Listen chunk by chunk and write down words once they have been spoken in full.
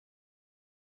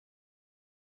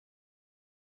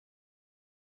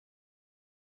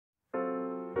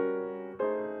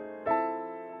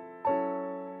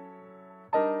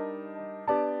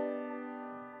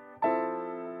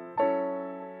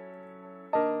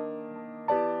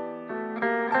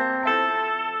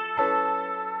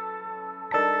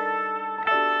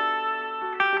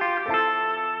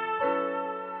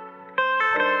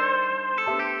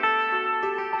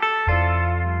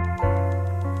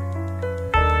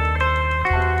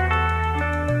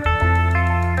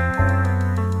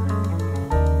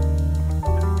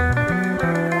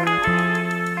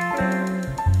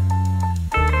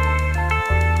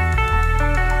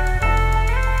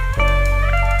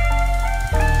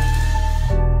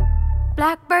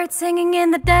Blackbird singing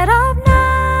in the dead of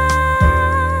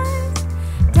night.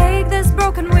 Take this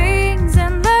broken wings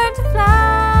and learn to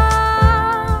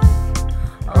fly.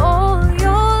 All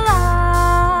your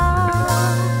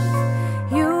life,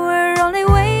 you were only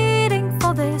waiting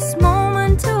for this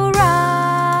moment to rise.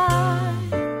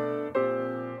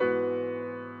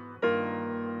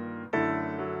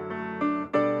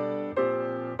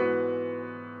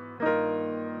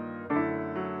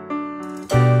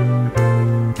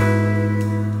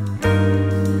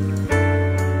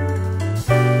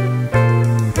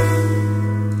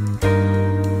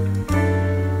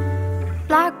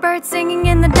 Blackbird singing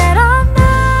in the dead of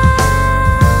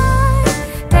night.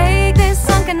 Take these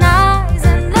sunken eyes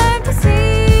and learn to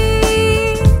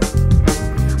see.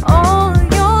 All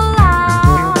your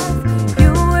life,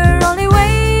 you were only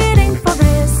waiting for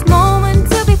this moment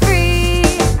to be free.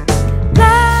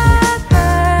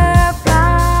 Blackbird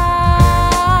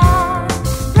fly,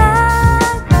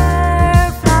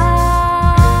 blackbird fly,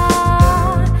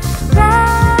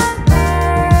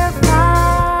 blackbird fly.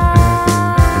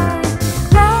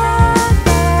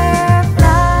 Blackbird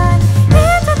fly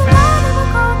into the land of a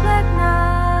cold black night.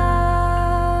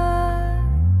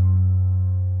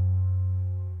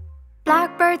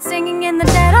 Blackbird singing in the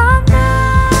dead of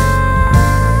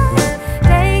night.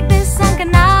 Take these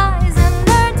sunken eyes and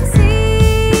learn to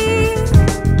see.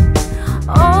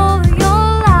 All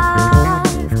your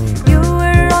life, you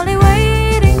were only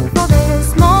waiting for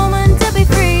this moment to be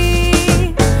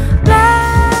free.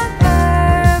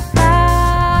 Blackbird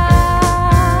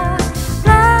fly,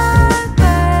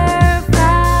 blackbird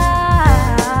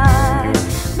fly,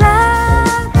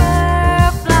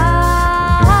 blackbird fly,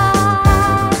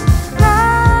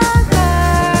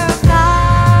 blackbird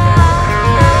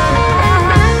fly.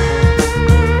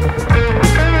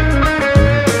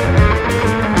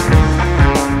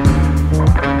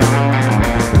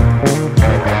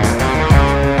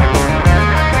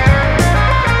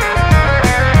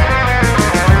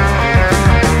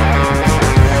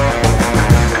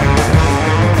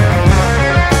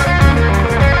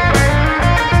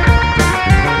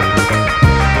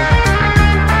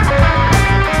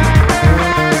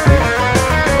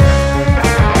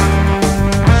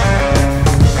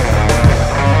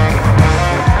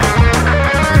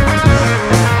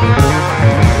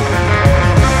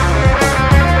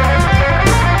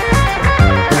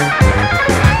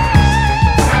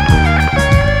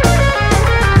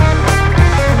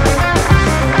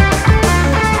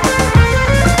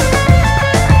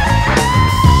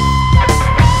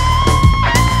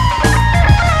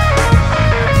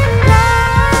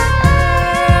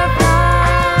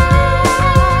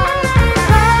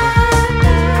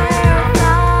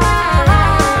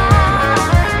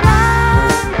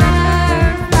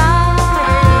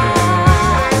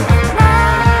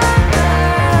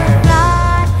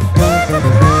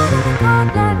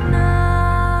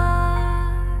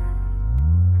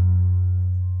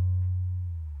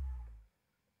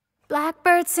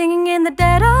 Blackbird singing in the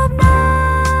dead of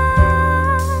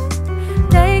night.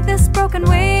 Take this broken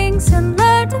wings and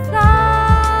learn to fly.